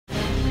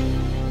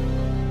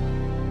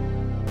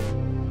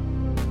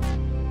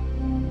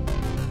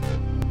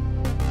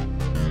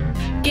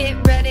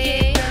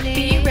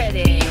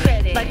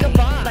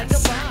like a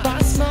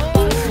boss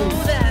mode.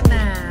 Smooth at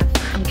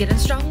math, I'm getting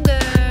stronger,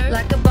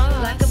 like a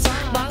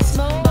boss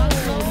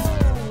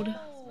mode.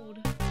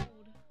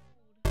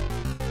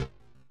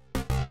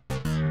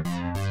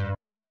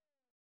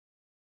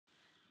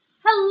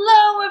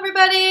 Hello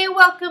everybody,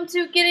 welcome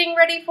to Getting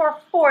Ready for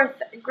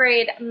 4th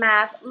Grade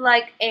Math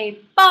Like a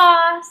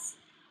Boss.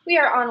 We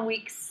are on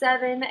week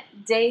 7,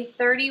 day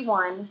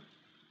 31.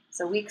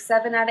 So week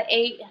 7 out of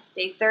 8,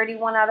 day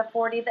 31 out of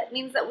 40. That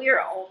means that we are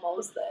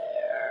almost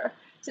there.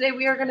 Today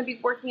we are going to be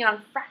working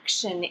on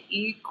fraction,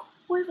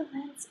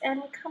 equivalence,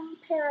 and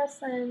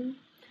comparison.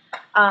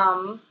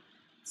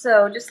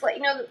 So just to let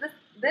you know that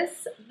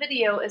this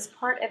video is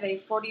part of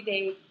a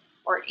 40-day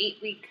or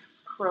 8-week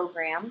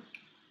program.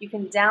 You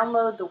can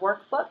download the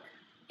workbook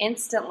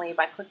instantly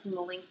by clicking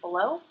the link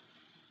below.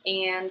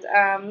 And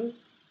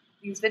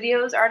these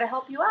videos are to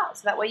help you out,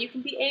 so that way you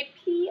can be a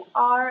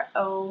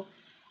PRO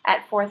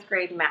at 4th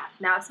grade math.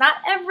 Now, it's not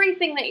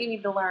everything that you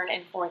need to learn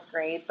in 4th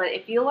grade, but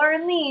if you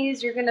learn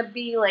these, you're going to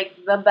be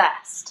like the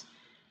best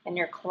in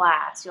your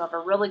class. You'll have a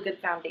really good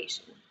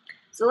foundation.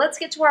 So let's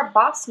get to our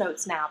boss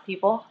notes now,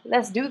 people.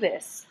 Let's do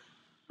this.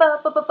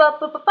 Boss notes!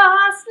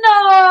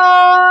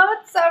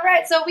 All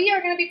right, so we are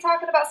going to be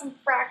talking about some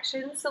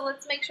fractions, so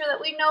let's make sure that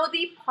we know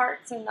the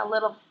parts and a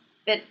little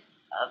bit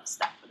of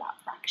stuff about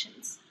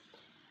fractions.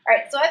 All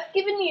right, so I've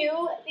given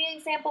you the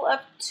example of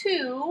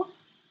 2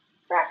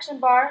 fraction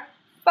bar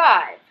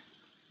 5,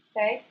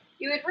 okay?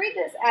 You would read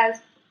this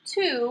as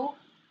 2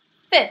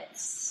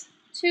 fifths,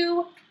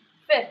 2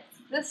 fifths.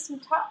 This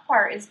top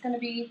part is going to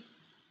be,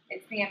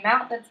 it's the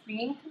amount that's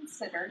being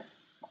considered.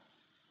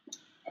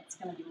 It's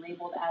going to be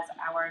labeled as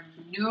our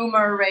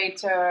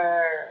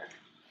numerator.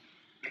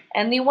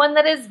 And the one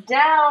that is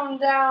down,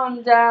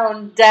 down,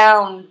 down,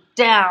 down,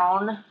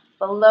 down,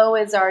 below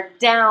is our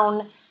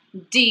down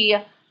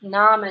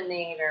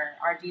denominator.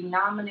 Our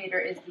denominator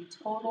is the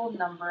total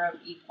number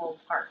of equal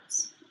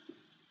parts.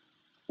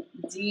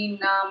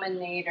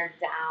 Denominator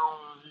down.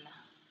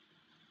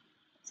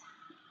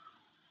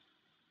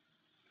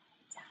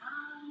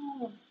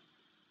 Down.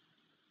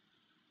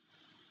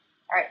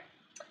 All right.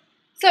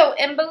 So,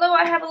 and below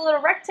I have a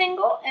little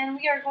rectangle, and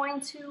we are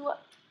going to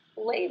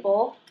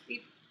label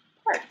the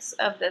parts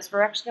of this.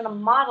 We're actually going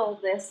to model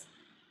this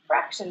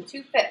fraction,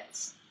 2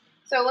 fifths.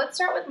 So let's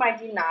start with my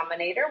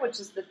denominator, which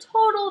is the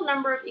total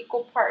number of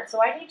equal parts.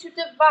 So I need to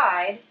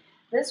divide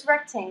this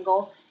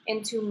rectangle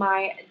into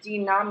my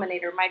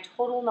denominator, my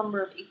total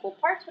number of equal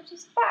parts, which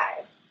is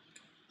 5.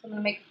 So I'm going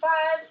to make 5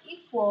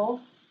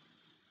 equal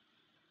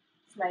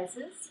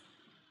slices,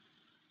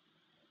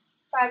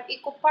 5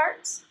 equal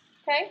parts,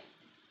 okay?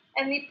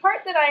 And the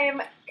part that I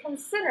am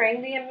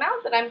considering, the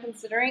amount that I'm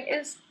considering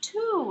is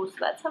 2. So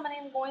that's how many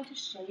I'm going to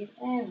shade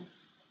in.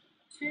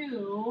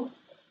 2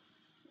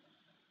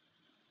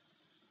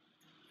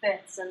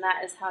 fifths, and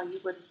that is how you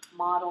would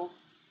model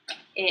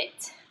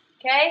it.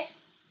 Okay?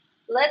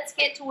 Let's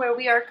get to where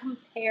we are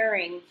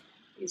comparing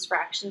these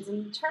fractions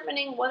and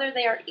determining whether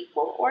they are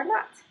equal or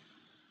not.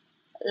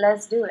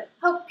 Let's do it.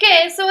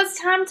 Okay, so it's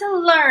time to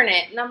learn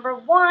it. Number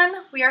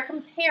 1, we are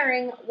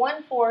comparing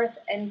 1/4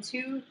 and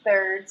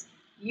 2/3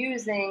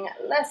 using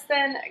less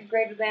than,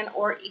 greater than,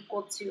 or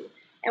equal to.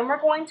 And we're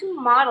going to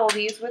model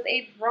these with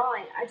a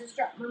drawing. I just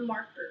dropped my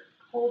marker.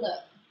 Hold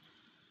up.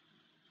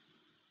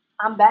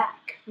 I'm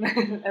back.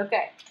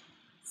 Okay.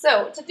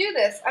 So to do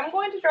this, I'm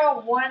going to draw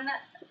one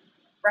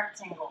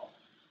rectangle.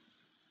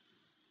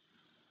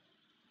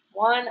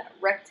 One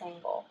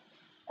rectangle.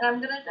 And I'm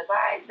going to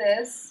divide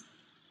this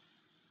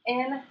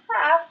in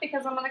half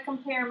because I'm going to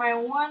compare my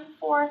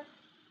 1/4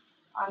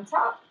 on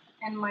top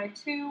and my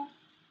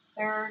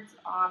 2/3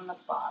 on the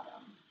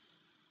bottom.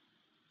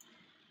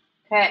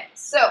 Okay,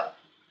 so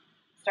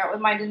start with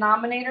my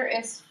denominator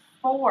is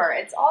 4.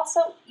 It's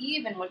also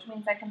even, which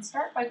means I can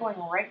start by going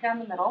right down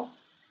the middle.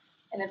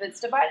 And if it's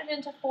divided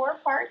into 4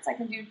 parts, I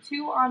can do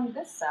 2 on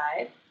this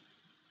side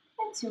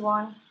and 2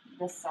 on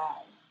this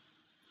side.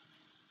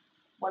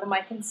 What am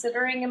I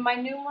considering in my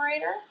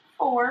numerator?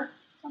 4.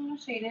 So I'm going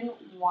to shade in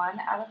 1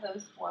 out of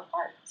those 4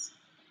 parts.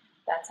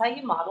 That's how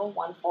you model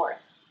 1/4.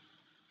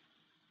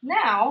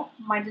 Now,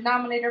 my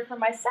denominator for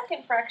my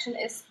second fraction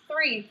is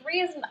 3.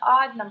 3 is an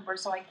odd number,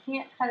 so I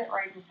can't cut it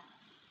right in half.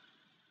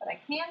 But I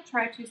can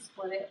try to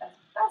split it as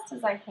best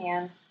as I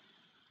can.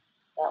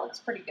 That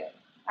looks pretty good.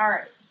 All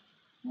right,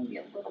 maybe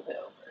a little bit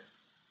over.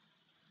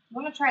 I'm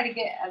going to try to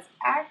get as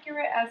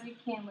accurate as you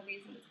can with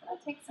these, and it's going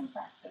to take some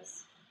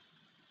practice.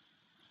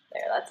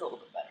 There, that's a little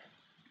bit better.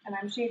 And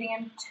I'm shading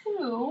in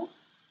 2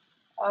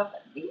 of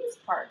these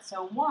parts.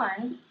 So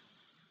 1,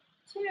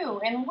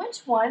 2, and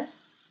which one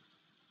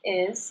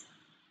is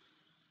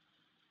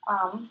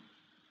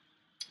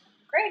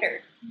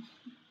greater?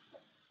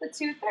 The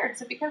 2/3.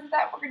 So because of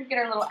that, we're going to get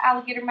our little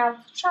alligator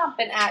mouth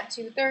chomping at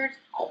 2/3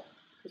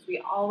 because we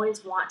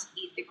always want to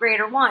eat the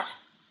greater one.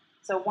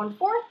 So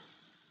 1/4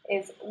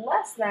 is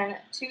less than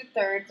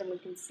 2/3, and we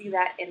can see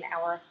that in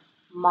our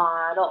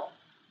model.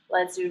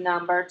 Let's do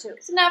number 2.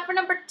 So now for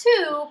number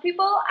 2,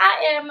 people, I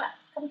am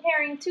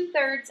comparing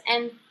 2/3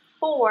 and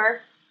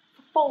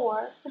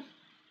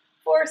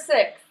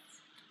 4/6.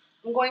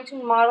 I'm going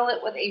to model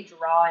it with a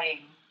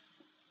drawing.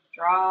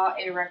 Draw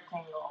a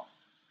rectangle.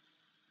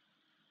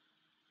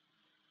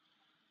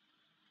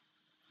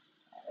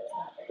 That is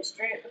not very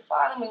straight at the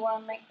bottom. We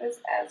want to make this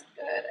as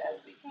good as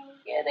we can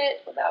get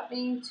it without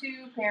being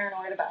too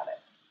paranoid about it.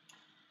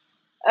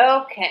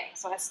 Okay,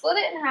 so I split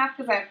it in half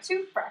because I have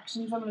two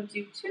fractions. I'm going to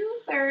do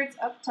 2/3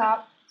 up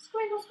top,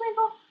 squiggle,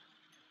 squiggle,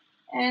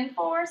 and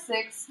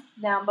 4/6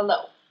 down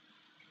below.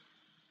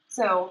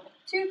 So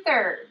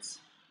 2/3.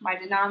 My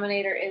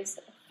denominator is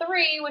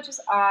 3, which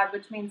is odd,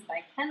 which means that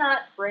I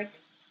cannot break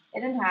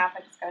it in half.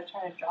 I just got to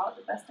try to draw it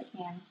the best I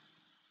can.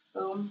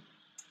 Boom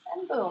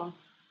and boom.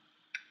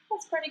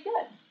 That's pretty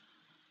good.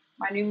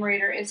 My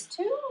numerator is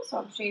 2, so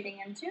I'm shading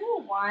in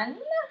 2.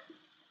 1,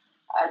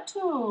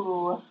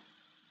 2.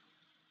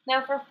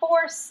 Now for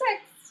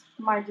 4/6,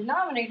 my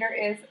denominator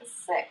is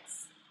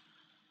 6.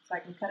 So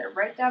I can cut it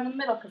right down the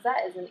middle because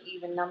that is an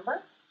even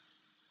number.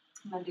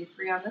 I'm going to do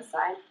 3 on this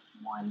side.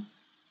 1,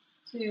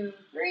 2,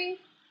 3.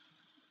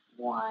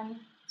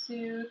 1,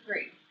 2,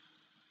 3.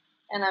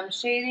 And I'm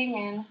shading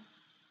in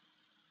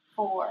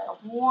 4.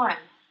 1,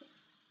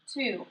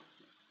 2,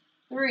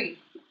 3,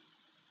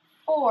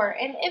 4.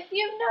 And if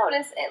you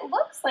notice, it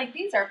looks like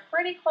these are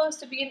pretty close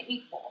to being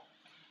equal.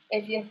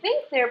 If you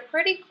think they're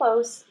pretty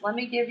close, let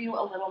me give you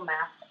a little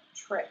math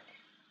trick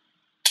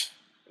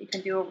you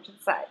can do over to the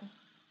side.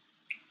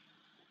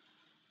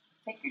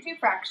 Take your two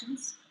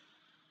fractions.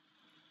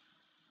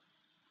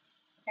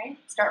 Okay,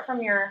 start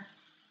from your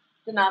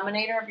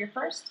denominator of your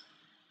first.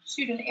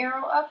 Shoot an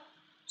arrow up,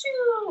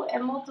 choo,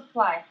 and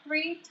multiply.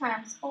 3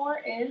 times 4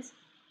 is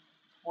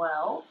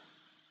 12.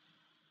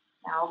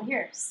 Now over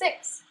here,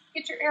 6.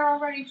 Get your arrow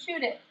ready,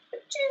 shoot it.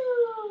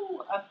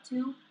 Choo, up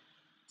to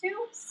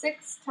 2.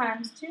 6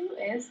 times 2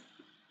 is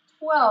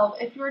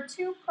 12. If your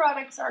two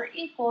products are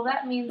equal,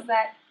 that means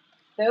that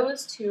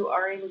those two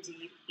are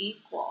indeed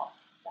equal.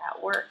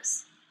 That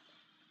works.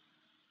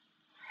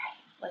 All right,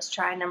 let's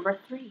try number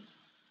 3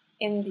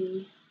 in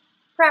the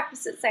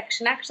practice it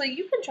section. Actually,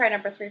 you can try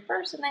number 3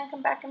 first and then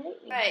come back and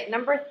meet me. All right,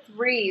 number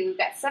 3, we've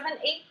got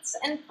 7/8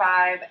 and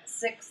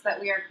 5/6 that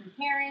we are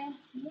comparing.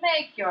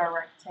 Make your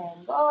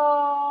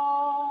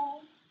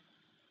rectangle.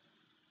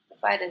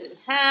 Divide it in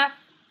half.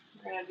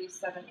 We're going to do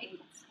 7/8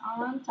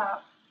 on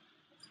top.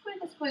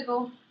 Squiggle,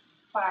 squiggle.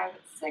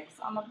 5/6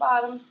 on the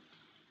bottom.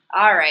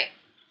 All right.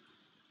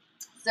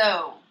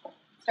 So,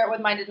 start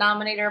with my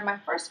denominator of my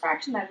first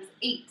fraction. That is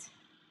 8.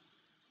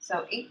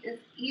 So 8 is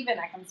even.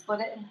 I can split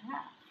it in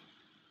half.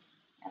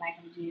 And I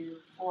can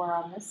do 4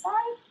 on this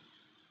side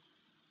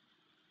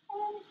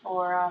and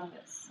 4 on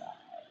this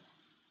side.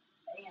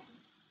 Bam.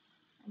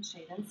 And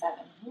shade in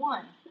 7.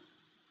 1,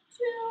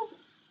 2,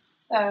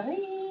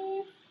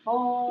 3,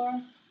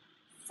 4,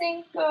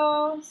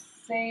 5,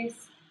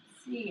 6,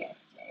 7.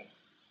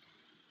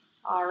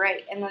 All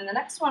right, and then the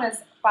next one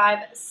is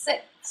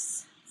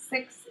 5/6.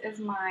 6 is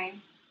my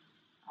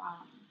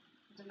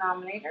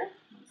denominator.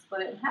 I'll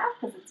split it in half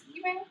because it's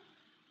even.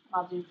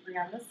 I'll do 3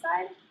 on this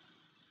side.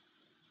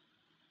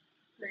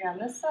 3 on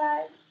this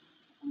side,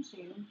 and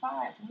shade in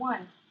 5.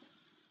 1,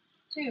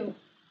 2,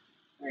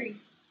 3,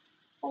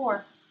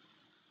 4,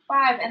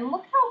 5. And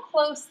look how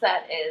close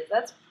that is.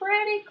 That's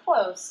pretty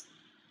close.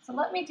 So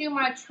let me do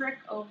my trick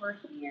over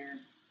here.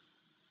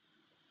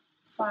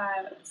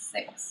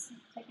 5/6.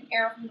 Take an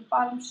arrow from the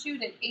bottom,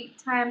 shoot it. 8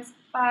 times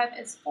 5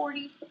 is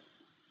 40.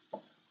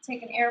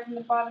 Take an arrow from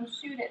the bottom,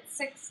 shoot it.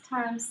 6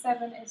 times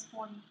 7 is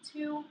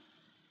 42.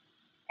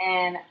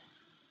 And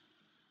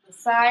the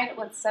side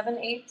with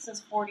 7/8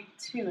 is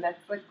 42.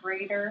 That's the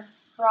greater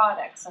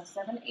product. So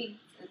 7/8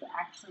 is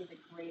actually the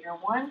greater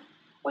one,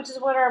 which is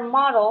what our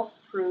model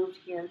proved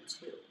here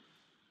too.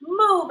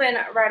 Moving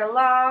right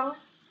along.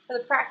 For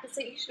the practice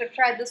that you should have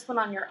tried this one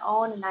on your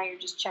own and now you're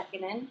just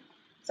checking in.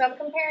 So I'm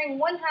comparing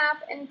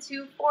 1/2 and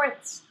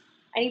 2/4.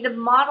 I need to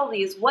model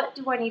these. What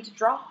do I need to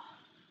draw?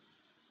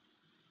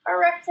 A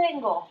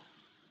rectangle.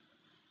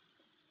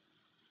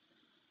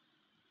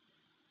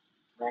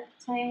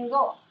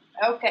 Rectangle.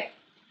 Okay.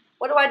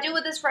 What do I do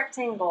with this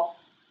rectangle?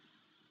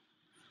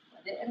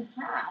 Split it in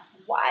half.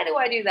 Why do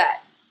I do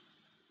that?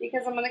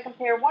 Because I'm going to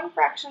compare one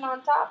fraction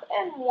on top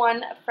and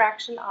one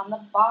fraction on the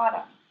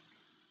bottom.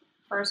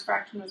 First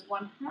fraction is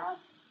 1/2.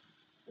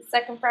 The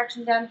second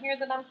fraction down here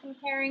that I'm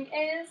comparing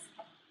is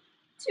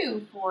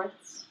 2/4.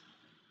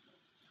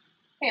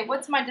 Okay,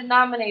 what's my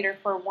denominator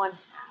for 1/2?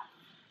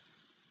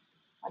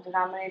 My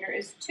denominator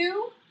is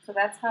 2, so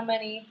that's how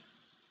many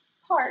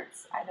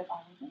parts I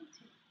divided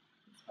into.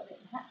 Let's split it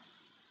in half,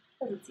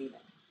 because it's even.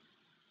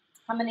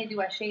 How many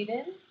do I shade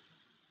in?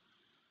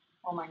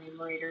 Well, my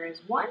numerator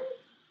is 1,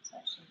 so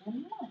I shade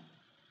in 1.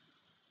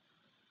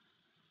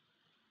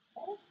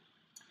 Okay.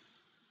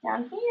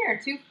 Down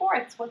here,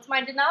 2/4. What's my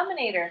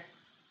denominator?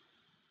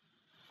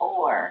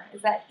 4.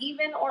 Is that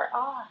even or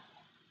odd?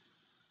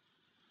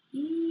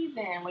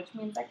 Even, which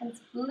means I can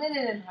split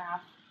it in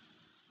half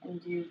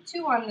and do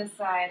 2 on this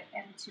side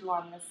and 2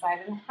 on this side.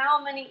 And how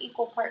many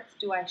equal parts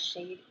do I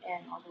shade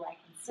in, or do I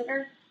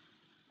consider?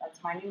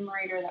 That's my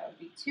numerator, that would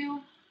be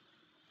 2.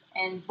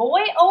 And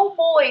boy, oh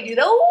boy, do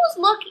those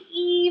look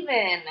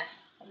even.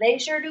 They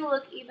sure do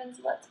look even,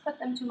 so let's put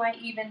them to my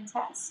even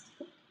test.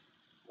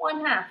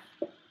 1/2,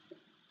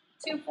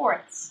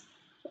 2/4.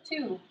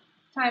 2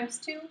 times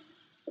 2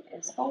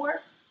 is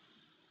 4.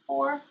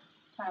 4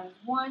 times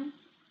 1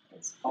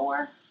 is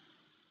 4.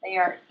 They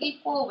are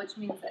equal, which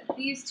means that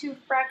these two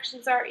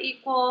fractions are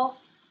equal.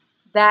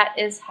 That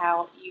is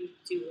how you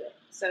do it.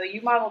 So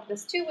you modeled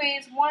this 2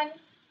 ways. One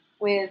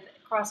with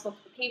cross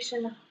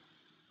multiplication,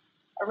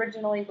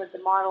 originally with the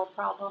model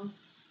problem.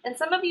 And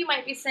some of you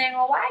might be saying,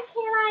 well, why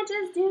can't I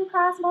just do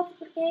cross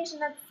multiplication?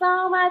 That's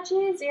so much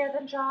easier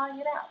than drawing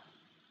it out.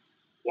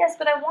 Yes,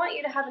 but I want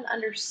you to have an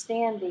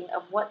understanding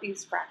of what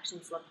these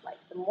fractions look like.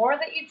 The more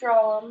that you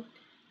draw them,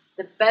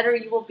 the better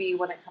you will be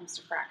when it comes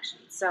to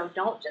fractions. So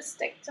don't just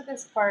stick to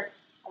this part.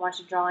 I want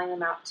you drawing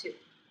them out too.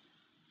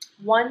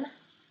 One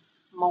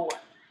more.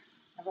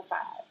 Number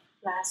 5.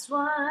 Last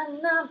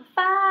one, number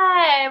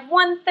 5.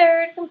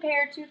 1/3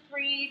 compared to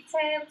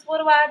 3/10. What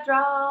do I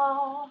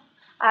draw?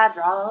 I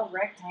draw a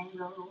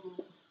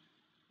rectangle.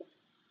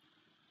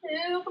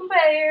 To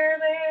compare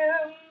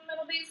them,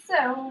 it'll be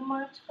so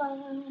much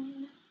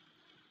fun.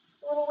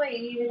 A little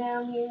wavy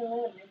down here,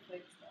 let me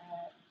fix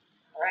that.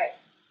 Alright.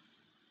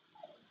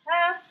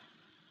 1/2.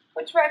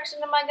 Which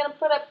fraction am I going to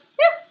put up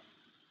here?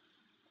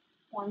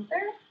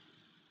 1/3.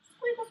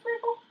 Squiggle,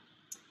 squiggle.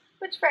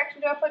 Which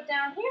fraction do I put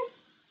down here?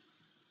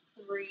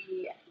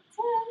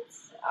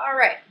 3/10.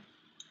 Alright.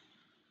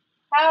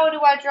 How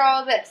do I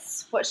draw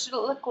this? What should it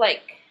look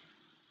like?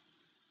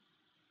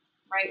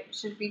 Right, it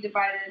should be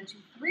divided into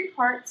 3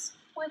 parts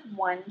with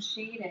 1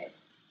 shaded.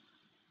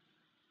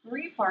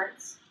 3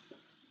 parts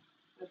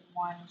with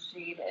 1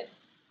 shaded.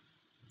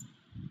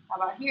 How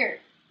about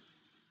here?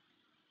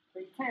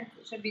 3/10.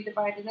 It should be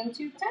divided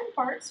into 10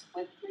 parts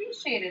with 3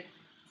 shaded.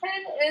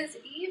 10 is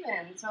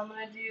even, so I'm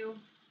going to do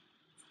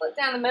split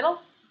down the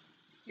middle.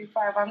 Do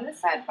 5 on this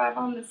side, 5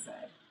 on this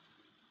side.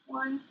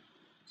 1,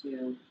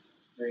 2,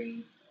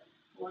 3,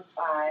 4,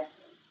 5.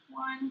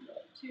 1,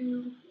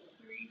 2,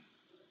 3,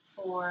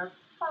 4,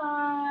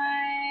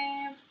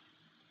 5.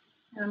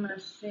 And I'm going to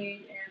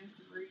shade in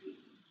 3.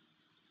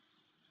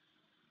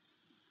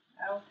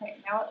 Okay,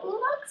 now it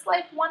looks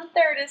like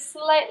 1/3 is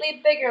slightly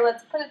bigger.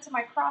 Let's put it to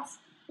my cross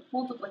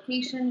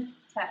multiplication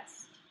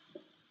test.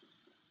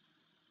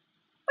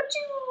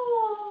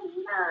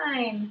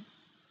 9,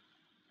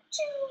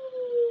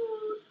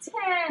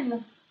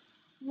 10.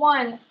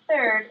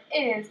 1/3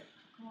 is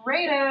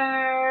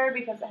greater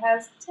because it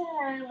has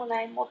 10 when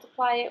I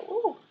multiply it.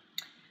 Ooh.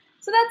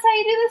 So that's how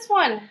you do this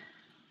one.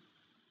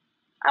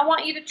 I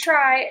want you to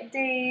try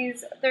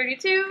days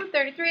 32,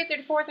 33,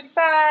 34,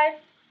 35,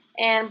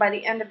 and by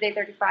the end of day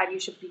 35, you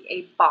should be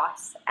a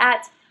boss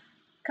at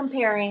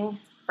comparing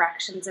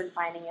fractions and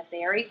finding if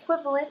they are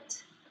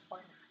equivalent or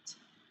not.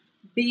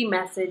 B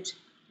message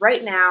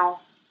right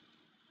now.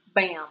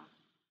 Bam.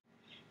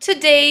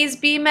 Today's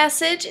B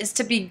message is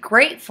to be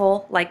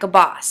grateful like a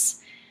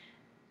boss.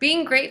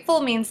 Being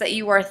grateful means that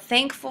you are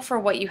thankful for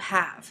what you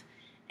have.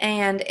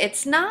 And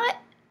it's not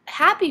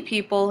happy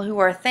people who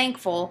are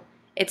thankful,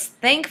 it's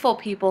thankful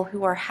people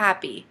who are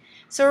happy.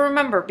 So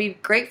remember, be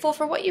grateful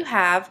for what you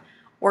have,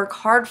 work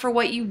hard for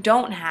what you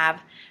don't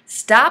have,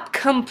 stop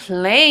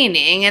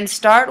complaining, and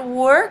start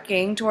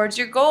working towards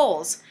your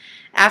goals.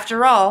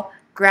 After all,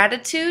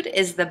 gratitude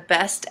is the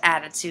best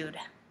attitude.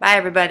 Bye,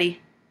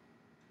 everybody.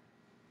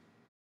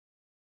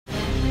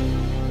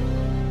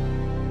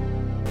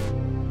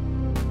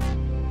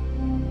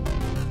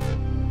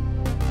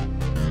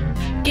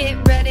 Get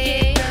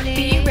ready,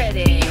 be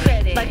ready,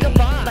 like a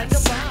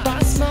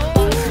boss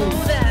mode.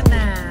 That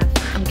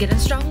math, I'm getting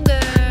stronger.